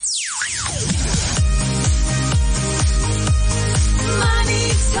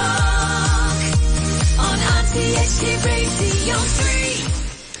Radio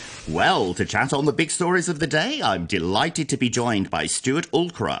 3. Well, to chat on the big stories of the day, I'm delighted to be joined by Stewart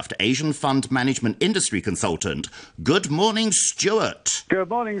Aldcroft, Asian Fund Management Industry Consultant. Good morning, Stewart. Good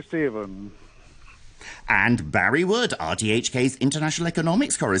morning, Stephen. And Barry Wood, RTHK's International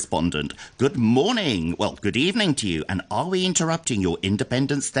Economics Correspondent. Good morning. Well, good evening to you. And are we interrupting your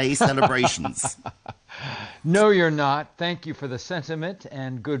Independence Day celebrations? No, you're not. Thank you for the sentiment,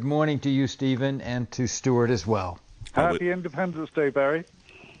 and good morning to you, Stephen, and to Stewart as well. Happy Independence Day, Barry.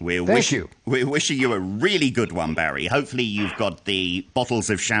 We're Thank We're wishing you a really good one, Barry. Hopefully you've got the bottles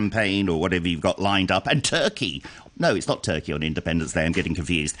of champagne or whatever you've got lined up. And turkey. No, it's not turkey on Independence Day. I'm getting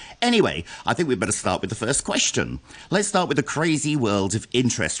confused. Anyway, I think we'd better start with the first question. Let's start with the crazy world of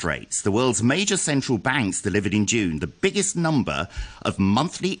interest rates. The world's major central banks delivered in June the biggest number of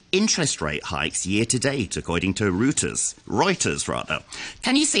monthly interest rate hikes year to date, according to Reuters.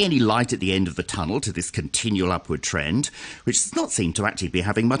 Can you see any light at the end of the tunnel to this continual upward trend, which does not seem to actually be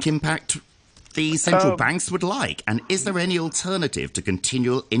having much impact the central banks would like? And is there any alternative to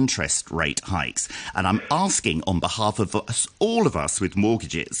continual interest rate hikes? And I'm asking on behalf of all of us with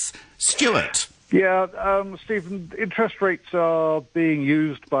mortgages. Stuart. Yeah, Stephen, interest rates are being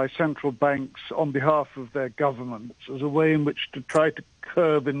used by central banks on behalf of their governments as a way in which to try to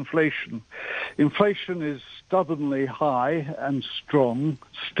curb inflation. Inflation is stubbornly high and strong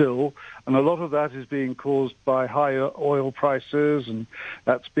still, and a lot of that is being caused by higher oil prices, and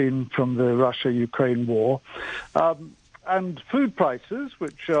that's been from the Russia-Ukraine war. And food prices,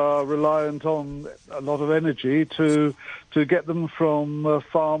 which are reliant on a lot of energy to get them from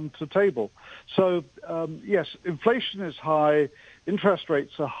farm to table. So, yes, inflation is high, interest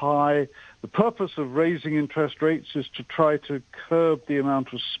rates are high. The purpose of raising interest rates is to try to curb the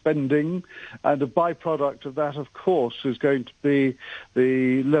amount of spending, and a byproduct of that, of course, is going to be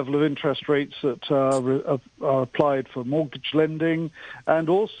the level of interest rates that are applied for mortgage lending, and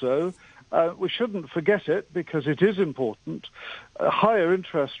also we shouldn't forget it because it is important. Higher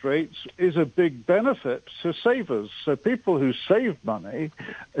interest rates is a big benefit to savers. So people who save money,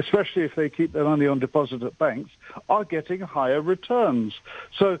 especially if they keep their money on deposit at banks, are getting higher returns.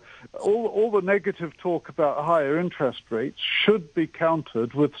 So all the negative talk about higher interest rates should be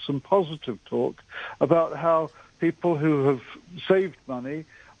countered with some positive talk about how people who have saved money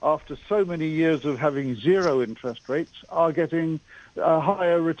after so many years of having zero interest rates are getting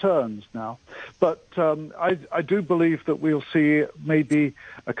higher returns now. But I do believe that we'll see maybe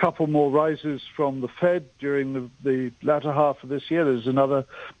a couple more rises from the Fed during the latter half of this year. There's another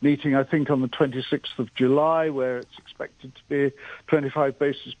meeting, I think, on the 26th of July where it's expected to be 25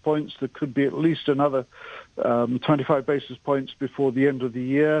 basis points. There could be at least another 25 basis points before the end of the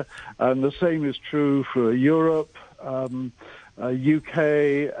year. And the same is true for Europe, UK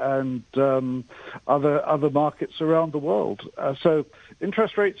and other markets around the world. So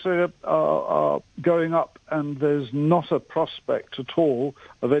interest rates are going up, and there's not a prospect at all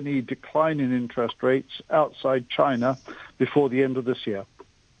of any decline in interest rates outside China before the end of this year.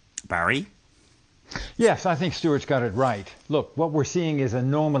 Barry? Yes, I think Stuart's got it right. Look, what we're seeing is a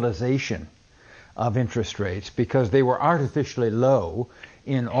normalization of interest rates because they were artificially low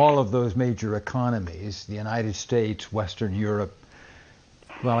in all of those major economies, the United States, Western Europe.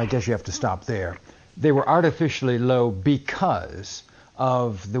 Well, I guess you have to stop there. They were artificially low because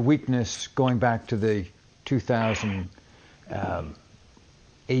of the weakness going back to the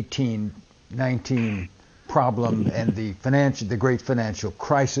 2018-19 problem and the great financial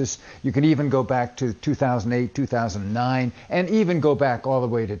crisis. You can even go back to 2008, 2009, and even go back all the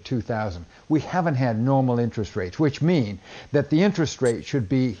way to 2000. We haven't had normal interest rates, which mean that the interest rate should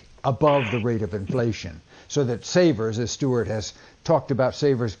be above the rate of inflation, so that savers, as Stewart has talked about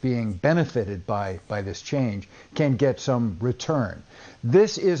savers being benefited by this change, can get some return.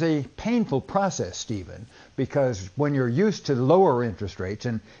 This is a painful process, Stephen, because when you're used to lower interest rates,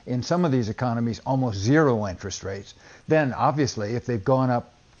 and in some of these economies almost zero interest rates, then obviously if they've gone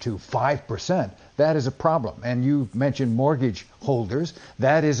up to 5%, that is a problem. And you mentioned mortgage holders.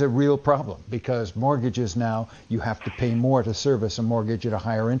 That is a real problem because mortgages now, you have to pay more to service a mortgage at a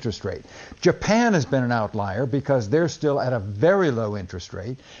higher interest rate. Japan has been an outlier because they're still at a very low interest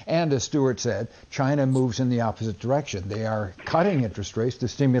rate. And as Stewart said, China moves in the opposite direction. They are cutting interest rates to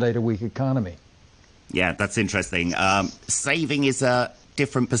stimulate a weak economy. Yeah, that's interesting. Saving is a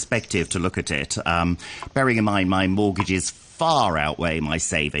different perspective to look at it. Bearing in mind my mortgages far outweigh my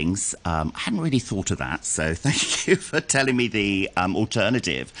savings. I hadn't really thought of that, so thank you for telling me the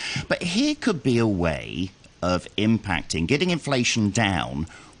alternative. But here could be a way of impacting, getting inflation down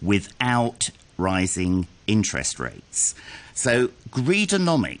without rising interest rates. So,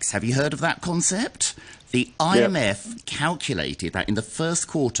 greedonomics, have you heard of that concept? The IMF calculated that in the first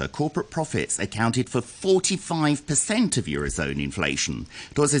quarter, corporate profits accounted for 45% of Eurozone inflation.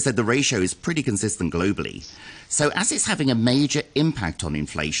 It also said the ratio is pretty consistent globally. So as it's having a major impact on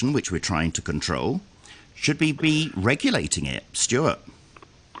inflation, which we're trying to control, should we be regulating it? Stewart?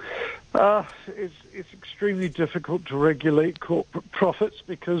 It's extremely difficult to regulate corporate profits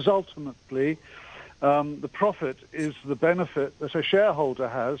because ultimately the profit is the benefit that a shareholder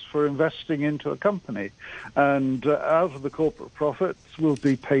has for investing into a company. And out of the corporate profits will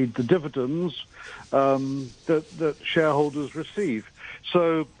be paid the dividends that shareholders receive.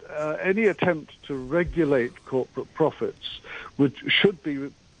 So any attempt to regulate corporate profits should be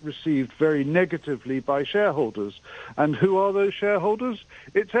received very negatively by shareholders. And who are those shareholders?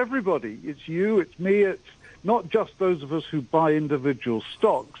 It's everybody. It's you, it's me, it's not just those of us who buy individual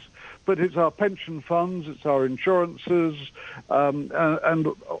stocks, but it's our pension funds, it's our insurances, and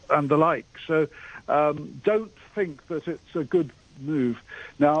the like. So don't think that it's a good move.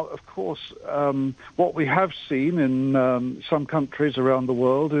 Now, of course, what we have seen in some countries around the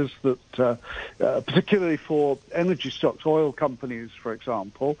world is that, particularly for energy stocks, oil companies, for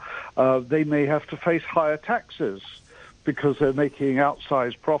example, they may have to face higher taxes because they're making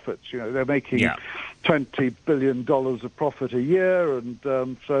outsized profits. You know, they're making $20 billion of profit a year,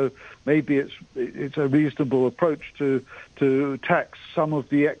 and so maybe it's a reasonable approach to tax some of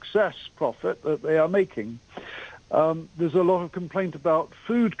the excess profit that they are making. There's a lot of complaint about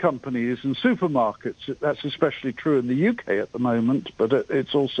food companies and supermarkets. That's especially true in the UK at the moment, but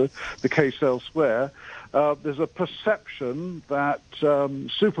it's also the case elsewhere. There's a perception that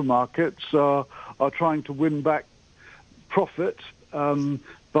supermarkets are trying to win back profit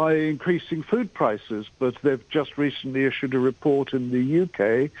by increasing food prices, but they've just recently issued a report in the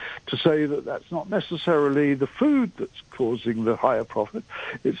UK to say that that's not necessarily the food that's causing the higher profit.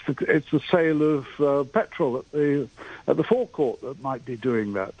 It's the sale of petrol at the forecourt that might be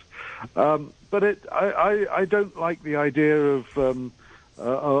doing that. But I don't like the idea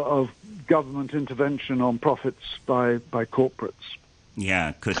of government intervention on profits by corporates.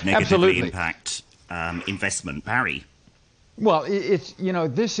 Yeah, could negatively impact investment. Barry? Well,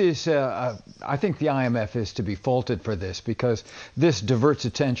 this is, I think the IMF is to be faulted for this because this diverts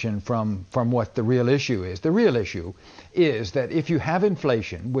attention from what the real issue is. The real issue is that if you have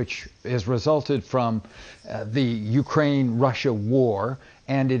inflation, which has resulted from the Ukraine-Russia war,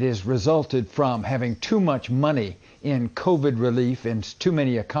 and it has resulted from having too much money in COVID relief in too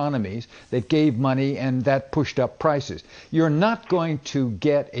many economies that gave money and that pushed up prices. You're not going to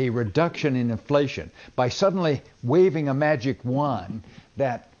get a reduction in inflation by suddenly waving a magic wand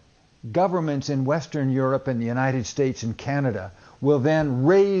that governments in Western Europe and the United States and Canada will then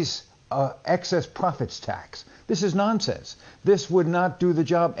raise excess profits tax. This is nonsense. This would not do the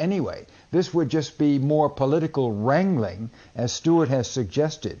job anyway. This would just be more political wrangling, as Stewart has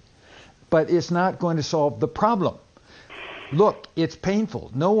suggested. But it's not going to solve the problem. Look, it's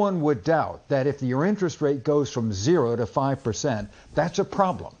painful. No one would doubt that if your interest rate goes from 0 to 5%, that's a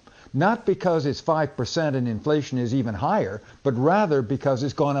problem. Not because it's 5% and inflation is even higher, but rather because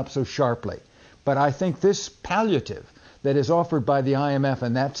it's gone up so sharply. But I think this palliative that is offered by the IMF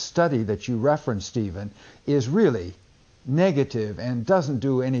and that study that you referenced, Stephen, is really negative and doesn't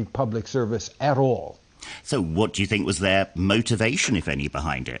do any public service at all. So what do you think was their motivation, if any,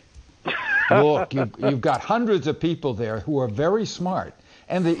 behind it? Look, you've got hundreds of people there who are very smart,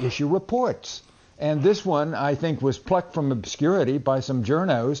 and they issue reports. And this one, I think, was plucked from obscurity by some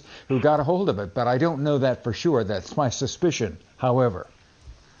journos who got a hold of it. But I don't know that for sure. That's my suspicion, however.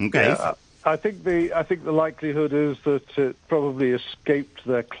 Okay. Yeah, I think the likelihood is that it probably escaped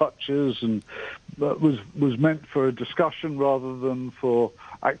their clutches and was meant for a discussion rather than for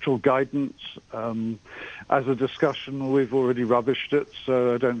actual guidance. As a discussion, we've already rubbished it,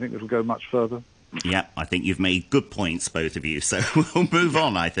 so I don't think it'll go much further. Yeah, I think you've made good points, both of you, so we'll move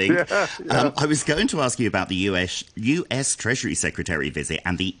on, I think. I was going to ask you about the US Treasury Secretary visit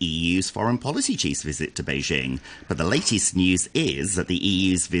and the EU's foreign policy chief's visit to Beijing, but the latest news is that the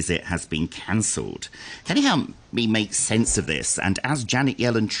EU's visit has been cancelled. Can you help me make sense of this? And as Jenet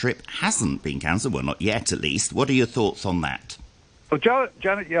Yellen's trip hasn't been cancelled, well, not yet at least, what are your thoughts on that? Well,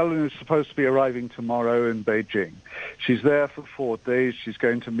 Jenet Yellen is supposed to be arriving tomorrow in Beijing. She's there for 4 days. She's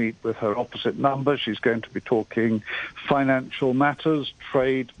going to meet with her opposite number. She's going to be talking financial matters,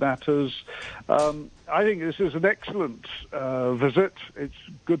 trade matters. I think this is an excellent visit. It's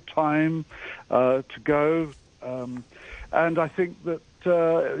a good time to go. And I think that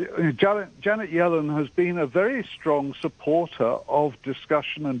Jenet Yellen has been a very strong supporter of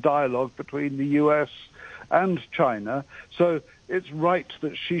discussion and dialogue between the US and China. So it's right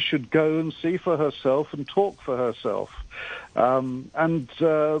that she should go and see for herself and talk for herself.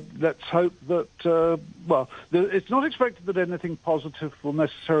 Let's hope that, it's not expected that anything positive will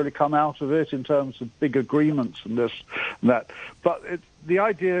necessarily come out of it in terms of big agreements and this and that. But the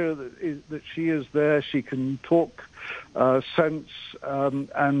idea is that she is there, she can talk sense,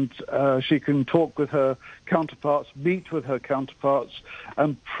 and she can talk with her counterparts, meet with her counterparts,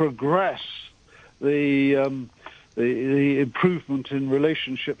 and progress the improvement in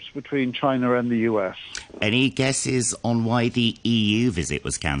relationships between China and the US. Any guesses on why the EU visit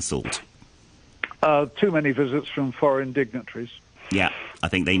was cancelled? Too many visits from foreign dignitaries. Yeah, I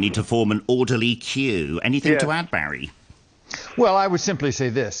think they need to form an orderly queue. Anything to add, Barry? Well, I would simply say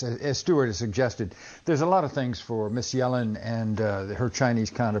this, as Stewart has suggested, there's a lot of things for Miss Yellen and her Chinese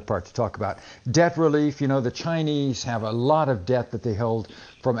counterpart to talk about. Debt relief, the Chinese have a lot of debt that they hold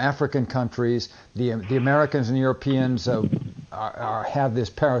from African countries. The Americans and Europeans have this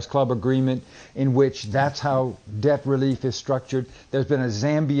Paris Club agreement in which that's how debt relief is structured. There's been a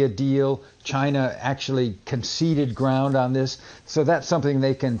Zambia deal. China actually conceded ground on this. So that's something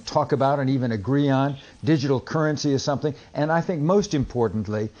they can talk about and even agree on. Digital currency is something. And I think most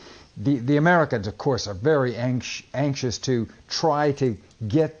importantly, the Americans, of course, are very anxious to try to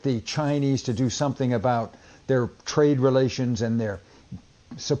get the Chinese to do something about their trade relations and their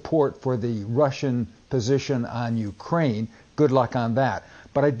support for the Russian position on Ukraine. Good luck on that.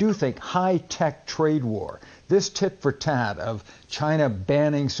 But I do think high-tech trade war, this tit for tat of China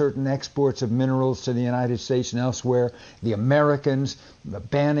banning certain exports of minerals to the United States and elsewhere, the Americans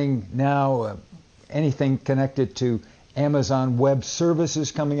banning now anything connected to Amazon Web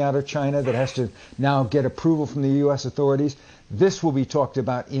Services coming out of China that has to now get approval from the U.S. authorities. This will be talked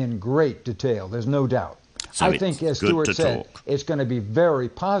about in great detail. There's no doubt. So I think, as Stewart said, it's going to be very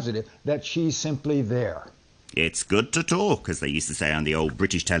positive that she's simply there. It's good to talk, as they used to say on the old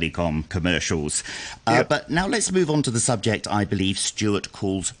British Telecom commercials. But now let's move on to the subject I believe Stewart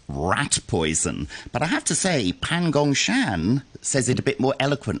calls rat poison. But I have to say, Pan Gongshan says it a bit more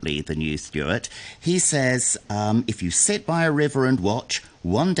eloquently than you, Stewart. He says, if you sit by a river and watch,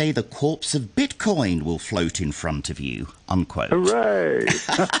 one day the corpse of Bitcoin will float in front of you, unquote. Hooray!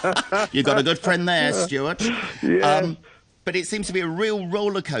 You got a good friend there, Stewart. Yes. But it seems to be a real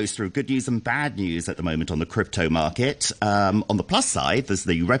roller coaster of good news and bad news at the moment on the crypto market. On the plus side, there's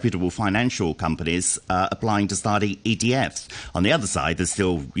the reputable financial companies applying to start ETFs. On the other side, there's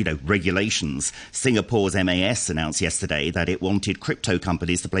still, regulations. Singapore's MAS announced yesterday that it wanted crypto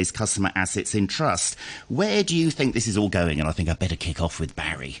companies to place customer assets in trust. Where do you think this is all going? And I think I better kick off with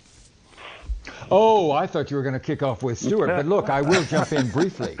Barry. Oh, I thought you were going to kick off with Stewart. But look, I will jump in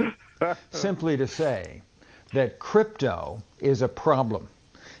briefly, simply to say that crypto is a problem.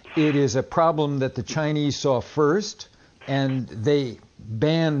 It is a problem that the Chinese saw first, and they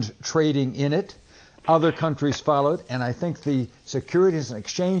banned trading in it. Other countries followed, and I think the Securities and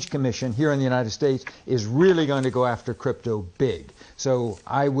Exchange Commission here in the United States is really going to go after crypto big. So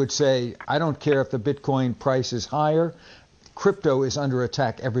I would say, I don't care if the Bitcoin price is higher, crypto is under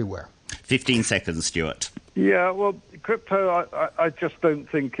attack everywhere. 15 seconds, Stewart. Yeah, well, crypto, I just don't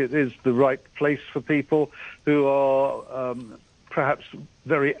think it is the right place for people who are perhaps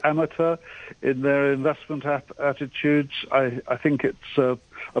very amateur in their investment attitudes. I think it's a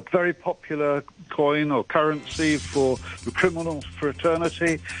very popular coin or currency for the criminal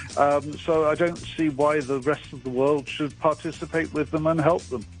fraternity. So I don't see why the rest of the world should participate with them and help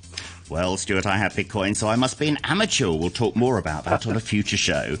them. Well, Stewart, I have Bitcoin, so I must be an amateur. We'll talk more about that on a future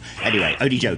show. Anyway, only joking.